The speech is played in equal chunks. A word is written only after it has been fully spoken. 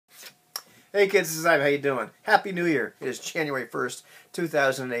Hey kids, this is Ivan. How you doing? Happy New Year. It is January 1st,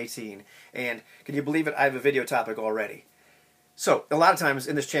 2018. And can you believe it? I have a video topic already. So, a lot of times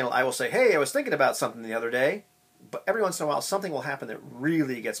in this channel I will say, hey, I was thinking about something the other day. But every once in a while something will happen that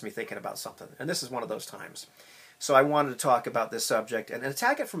really gets me thinking about something. And this is one of those times. So I wanted to talk about this subject and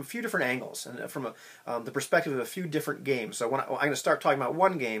attack it from a few different angles and from the perspective of a few different games. So I'm going to start talking about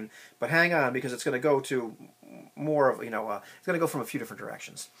one game, but hang on because it's going to go to more of, it's going to go from a few different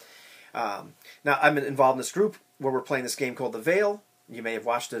directions. Now, I'm involved in this group where we're playing this game called The Veil. You may have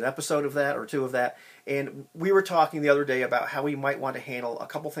watched an episode of that or two of that. And we were talking the other day about how we might want to handle a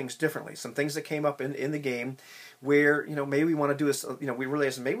couple things differently. Some things that came up in the game where, maybe we want to do this, we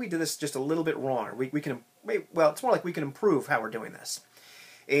realized maybe we did this just a little bit wrong. It's more like we can improve how we're doing this.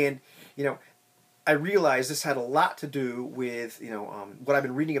 And, I realized this had a lot to do with, what I've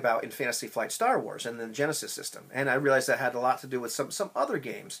been reading about in Fantasy Flight Star Wars and the Genesis system. And I realized that had a lot to do with some other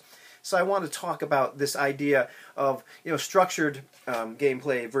games. So I want to talk about this idea of structured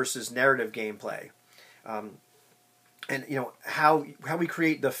gameplay versus narrative gameplay, and how we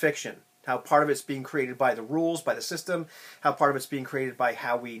create the fiction. How part of it's being created by the rules, by the system. How part of it's being created by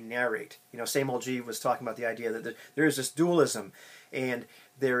how we narrate. Same old G was talking about the idea that there is this dualism, and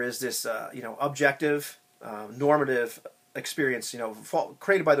there is this objective, normative experience,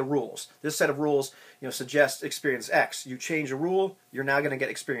 created by the rules. This set of rules, suggests experience X. You change a rule, you're now going to get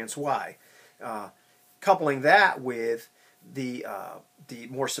experience Y. Coupling that with the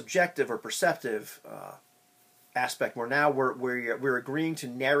more subjective or perceptive aspect, where now we're agreeing to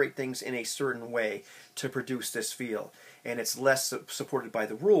narrate things in a certain way to produce this feel, and it's less supported by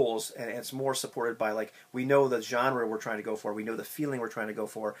the rules, and it's more supported by, we know the genre we're trying to go for, we know the feeling we're trying to go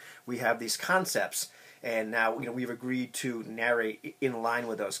for, we have these concepts. And now, we've agreed to narrate in line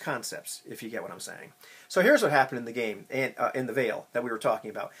with those concepts, if you get what I'm saying. So here's what happened in the game, and in The Veil, that we were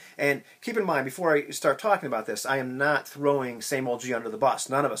talking about. And keep in mind, before I start talking about this, I am not throwing Same Old G under the bus.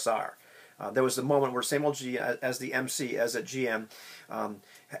 None of us are. There was a moment where Same Old G, as the MC, as a GM,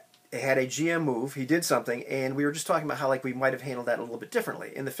 had a GM move. He did something, and we were just talking about how we might have handled that a little bit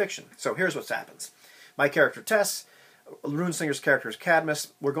differently in the fiction. So here's what happens. My character, Tess, Runeslinger's character is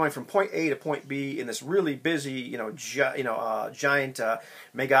Cadmus. We're going from point A to point B in this really busy, giant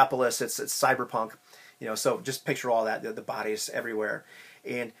megapolis. It's cyberpunk, So just picture all that, the bodies everywhere.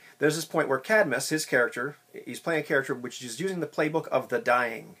 And there's this point where Cadmus, his character, he's playing a character which is using the playbook of the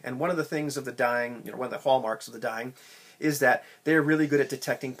dying. And one of the things of the dying, one of the hallmarks of the dying, is that they're really good at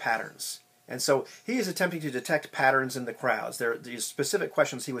detecting patterns. And so he is attempting to detect patterns in the crowds. There are these specific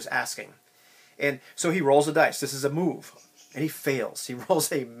questions he was asking. And so he rolls a dice. This is a move. And he fails. He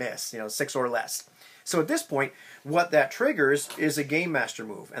rolls a miss, 6 or less. So at this point, what that triggers is a Game Master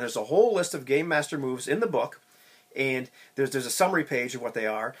move. And there's a whole list of Game Master moves in the book. And there's a summary page of what they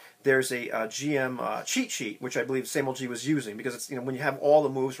are. There's a GM cheat sheet, which I believe Same Old G was using. Because it's, when you have all the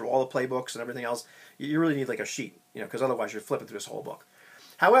moves for all the playbooks and everything else, you really need a sheet. Because otherwise you're flipping through this whole book.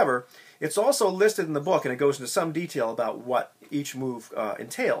 However, it's also listed in the book, and it goes into some detail about what each move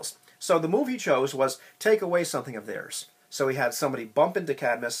entails. So the move he chose was take away something of theirs. So he had somebody bump into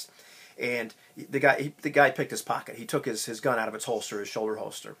Cadmus, and the guy picked his pocket. He took his gun out of its holster, his shoulder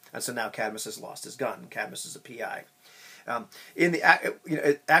holster, and so now Cadmus has lost his gun. Cadmus is a PI.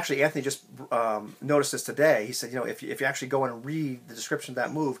 Actually, Anthony just noticed this today. He said, if you actually go and read the description of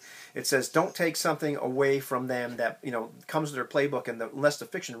that move, it says don't take something away from them that comes to their playbook, and the list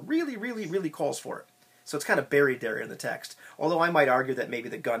of fiction really, really, really calls for it. So it's kind of buried there in the text. Although I might argue that maybe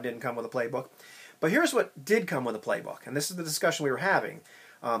the gun didn't come with a playbook. But here's what did come with a playbook. And this is the discussion we were having.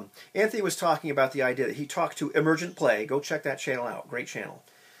 Anthony was talking about the idea that he talked to Emergent Play. Go check that channel out. Great channel.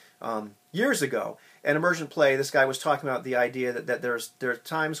 Years ago, in Emergent Play, this guy was talking about the idea that there are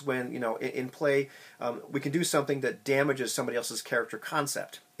times when, in play, we can do something that damages somebody else's character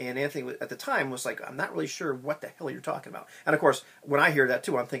concept. And Anthony, at the time, was like, I'm not really sure what the hell you're talking about. And, of course, when I hear that,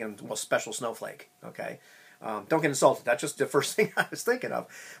 too, I'm thinking, well, special snowflake, okay? Don't get insulted. That's just the first thing I was thinking of.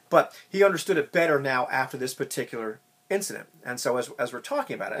 But he understood it better now after this particular incident. And so as we're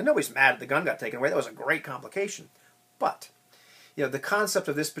talking about it, and nobody's mad the gun got taken away. That was a great complication. But the concept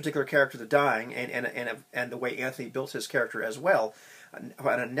of this particular character, the dying, and the way Anthony built his character as well, in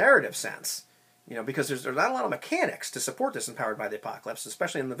a narrative sense, because there's not a lot of mechanics to support this in Powered by the Apocalypse,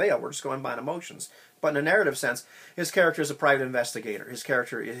 especially in The Veil. We're just going by emotions. But in a narrative sense, his character is a private investigator.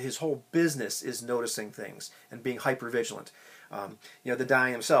 His whole business is noticing things and being hypervigilant. The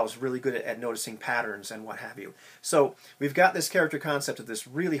dying themselves really good at noticing patterns and what have you. So we've got this character concept of this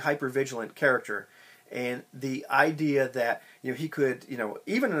really hypervigilant character, and the idea that he could,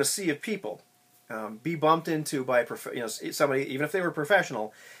 even in a sea of people, be bumped into by somebody, even if they were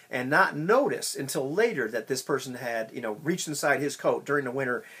professional, and not notice until later that this person had reached inside his coat during the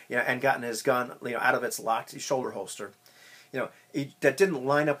winter and gotten his gun out of its locked shoulder holster. That didn't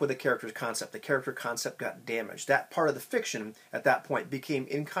line up with the character's concept. The character concept got damaged. That part of the fiction at that point became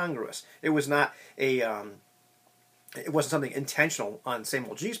incongruous. It was not it wasn't something intentional on Same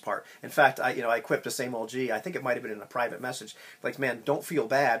Old G's part. In fact, I quipped to Same Old G. I think it might have been in a private message. Like, man, don't feel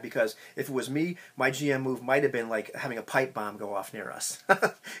bad, because if it was me, my GM move might have been like having a pipe bomb go off near us.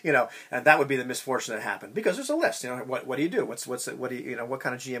 And that would be the misfortune that happened, because there's a list. What do you do? What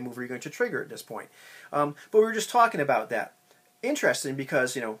kind of GM move are you going to trigger at this point? But we were just talking about that. Interesting,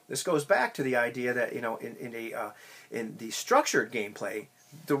 because this goes back to the idea that in the structured gameplay,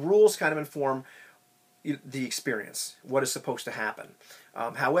 the rules kind of inform the experience, what is supposed to happen.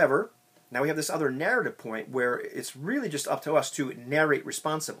 However, now we have this other narrative point where it's really just up to us to narrate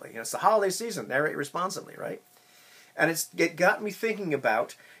responsibly. It's the holiday season, narrate responsibly, right? And it got me thinking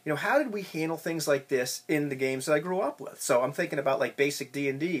about, how did we handle things like this in the games that I grew up with? So I'm thinking about like basic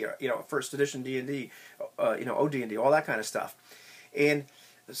D&D, or first edition D&D, OD&D, all that kind of stuff. And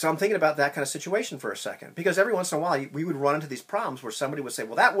so I'm thinking about that kind of situation for a second, because every once in a while we would run into these problems where somebody would say,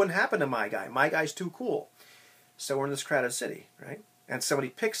 well, that wouldn't happen to my guy. My guy's too cool. So we're in this crowded city, right? And somebody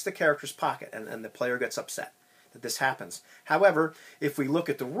picks the character's pocket, and the player gets upset that this happens. However, if we look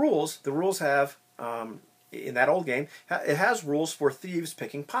at the rules have, in that old game, it has rules for thieves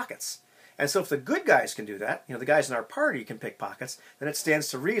picking pockets. And so if the good guys can do that, the guys in our party can pick pockets, then it stands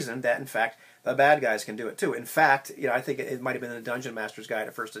to reason that, in fact, the bad guys can do it too. In fact, I think it might have been in the Dungeon Master's Guide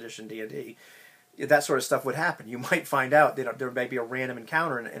to First Edition D&D. That sort of stuff would happen. You might find out that there might be a random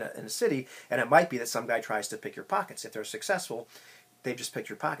encounter in a city, and it might be that some guy tries to pick your pockets. If they're successful, they've just picked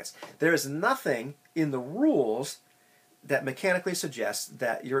your pockets. There is nothing in the rules that mechanically suggests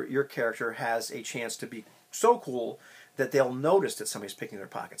that your character has a chance to be so cool that they'll notice that somebody's picking their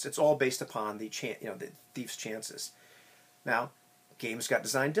pockets. It's all based upon the thief's chances. Now, games got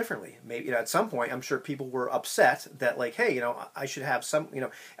designed differently. Maybe at some point, I'm sure people were upset that, like, hey, I should have some,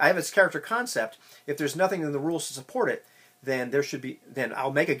 I have this character concept. If there's nothing in the rules to support it, then then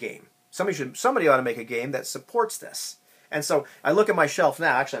I'll make a game. Somebody ought to make a game that supports this. And so I look at my shelf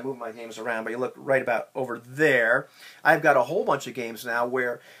now. Actually, I move my games around, but you look right about over there. I've got a whole bunch of games now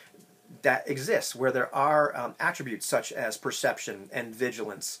where that exists, where there are attributes such as perception and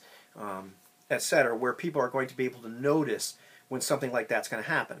vigilance, etc., where people are going to be able to notice when something like that's going to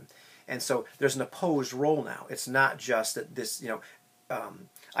happen. And so there's an opposed role now. It's not just that this,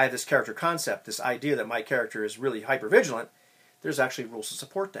 I have this character concept, this idea that my character is really hyper-vigilant. There's actually rules to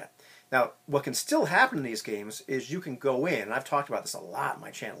support that. Now, what can still happen in these games is you can go in, and I've talked about this a lot on my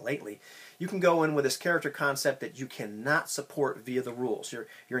channel lately, you can go in with this character concept that you cannot support via the rules.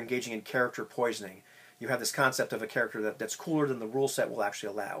 You're engaging in character poisoning. You have this concept of a character that's cooler than the rule set will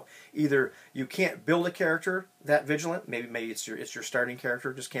actually allow. Either you can't build a character that vigilant, maybe it's your starting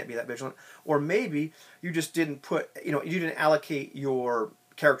character just can't be that vigilant, or maybe you just didn't you didn't allocate your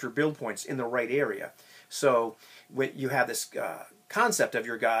character build points in the right area. So when you have this concept of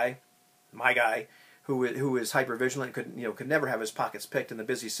your guy, my guy, who is hyper vigilant, could never have his pockets picked in the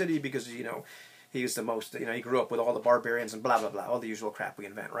busy city because he's the most, he grew up with all the barbarians and blah blah blah, all the usual crap we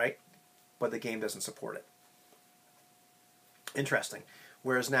invent, right? But the game doesn't support it. Interesting.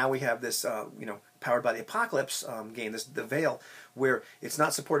 Whereas now we have this, Powered by the Apocalypse game, the Veil, where it's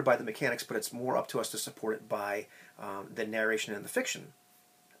not supported by the mechanics, but it's more up to us to support it by the narration and the fiction.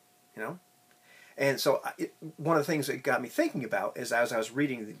 And so one of the things that got me thinking about is, as I was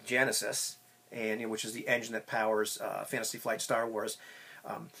reading the Genesis, and which is the engine that powers Fantasy Flight Star Wars,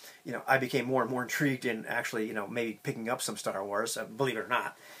 I became more and more intrigued in actually, maybe picking up some Star Wars, believe it or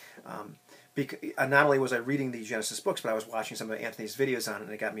not. Because not only was I reading the Genesis books, but I was watching some of Anthony's videos on it,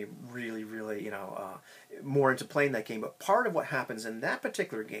 and it got me really, really, more into playing that game. But part of what happens in that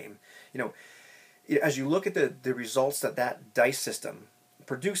particular game, as you look at the results that dice system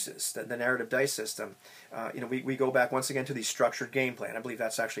produces, the narrative dice system, we go back once again to the structured gameplay, and I believe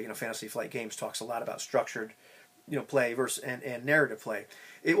that's actually, Fantasy Flight Games talks a lot about structured play versus and narrative play.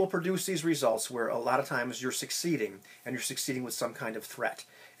 It will produce these results where a lot of times you're succeeding, and you're succeeding with some kind of threat,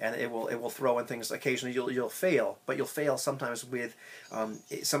 and it will throw in things. Occasionally you'll fail, but you'll fail sometimes with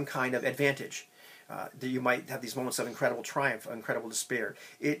some kind of advantage. that you might have these moments of incredible triumph, incredible despair.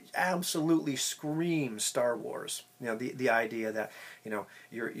 It absolutely screams Star Wars. You know, the idea that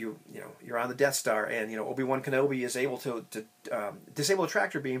you're on the Death Star, and Obi-Wan Kenobi is able to disable a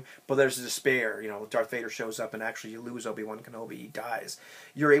tractor beam, but there's a despair. Darth Vader shows up, and actually you lose Obi-Wan Kenobi. He dies.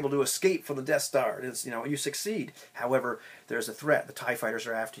 You're able to escape from the Death Star. It's, you succeed. However, there's a threat. The TIE fighters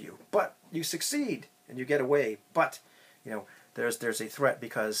are after you, but you succeed and you get away. But there's a threat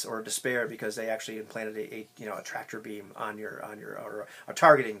or despair because they actually implanted a tractor beam on or a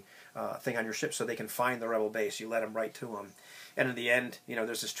targeting thing on your ship, so they can find the rebel base. You let them right to them, and in the end,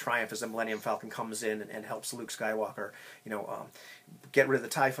 there's this triumph as the Millennium Falcon comes in and helps Luke Skywalker, get rid of the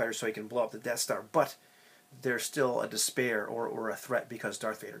TIE fighter so he can blow up the Death Star. But there's still a despair or a threat because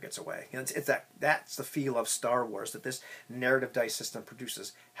Darth Vader gets away. And that's the feel of Star Wars that this narrative dice system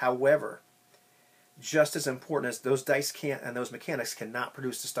produces. However, just as important as those dice and those mechanics cannot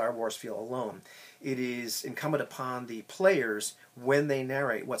produce the Star Wars feel alone, it is incumbent upon the players, when they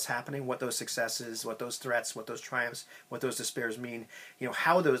narrate what's happening, what those successes, what those threats, what those triumphs, what those despairs mean,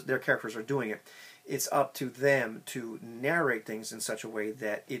 how their characters are doing it. It's up to them to narrate things in such a way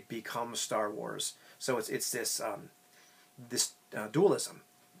that it becomes Star Wars. So it's this dualism.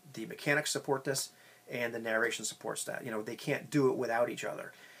 The mechanics support this, and the narration supports that. They can't do it without each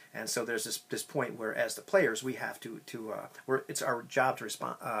other. And so there's this point where, as the players, we have it's our job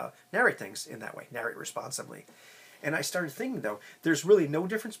to narrate things in that way, narrate responsibly. And I started thinking, though, there's really no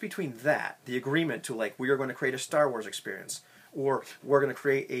difference between that, the agreement to, we are going to create a Star Wars experience, or we're going to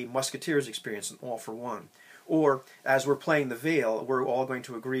create a Musketeers experience, an all for one, or as we're playing the Veil, we're all going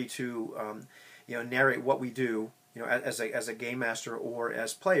to agree to narrate what we do, as a game master or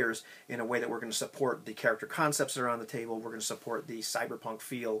as players, in a way that we're going to support the character concepts that are on the table. We're going to support the cyberpunk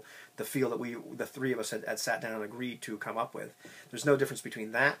feel, the feel that the three of us had sat down and agreed to come up with. There's no difference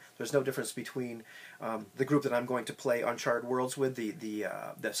between that. There's no difference between the group that I'm going to play Uncharted Worlds with, the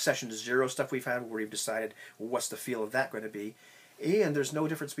Session 0 stuff we've had, where we've decided, well, what's the feel of that going to be. And there's no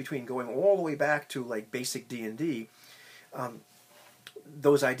difference between going all the way back to basic D&D.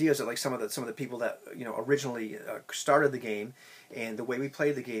 Those ideas that some of the people that originally started the game, and the way we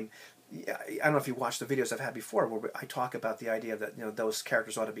played the game. I don't know if you watched the videos I've had before where I talk about the idea that those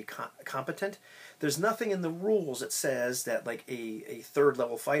characters ought to be competent. There's nothing in the rules that says that a third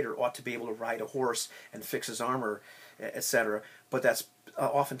level fighter ought to be able to ride a horse and fix his armor, etc. But that's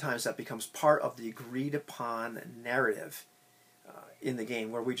oftentimes that becomes part of the agreed upon narrative in the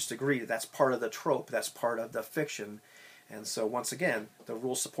game, where we just agree that that's part of the trope, that's part of the fiction. And so, once again, the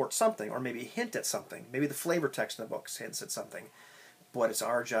rules support something, or maybe hint at something. Maybe the flavor text in the books hints at something. But it's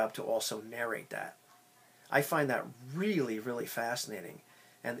our job to also narrate that. I find that really, really fascinating.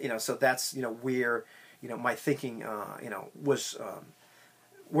 And, so that's, where, my thinking, was,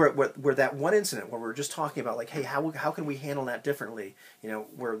 where that one incident where we were just talking about, hey, how can we handle that differently?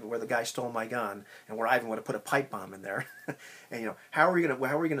 Where the guy stole my gun, and where Ivan would have put a pipe bomb in there. And, how are we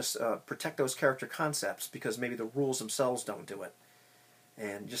going to protect those character concepts, because maybe the rules themselves don't do it.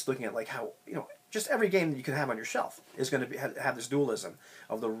 And just looking at how, just every game that you can have on your shelf is going to have this dualism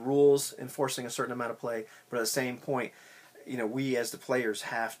of the rules enforcing a certain amount of play, but at the same point, we as the players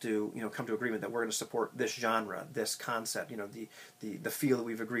have to, come to agreement that we're going to support this genre, this concept, the feel that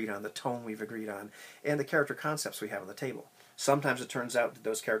we've agreed on, the tone we've agreed on, and the character concepts we have on the table. Sometimes it turns out that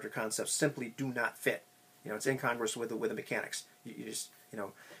those character concepts simply do not fit. It's incongruous with the mechanics. You just,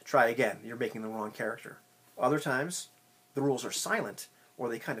 try again. You're making the wrong character. Other times, the rules are silent, or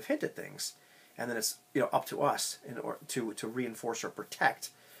they kind of hint at things, and then it's up to us to reinforce or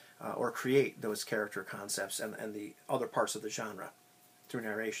protect or create those character concepts and the other parts of the genre through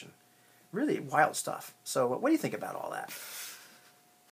narration. Really wild stuff. So what do you think about all that?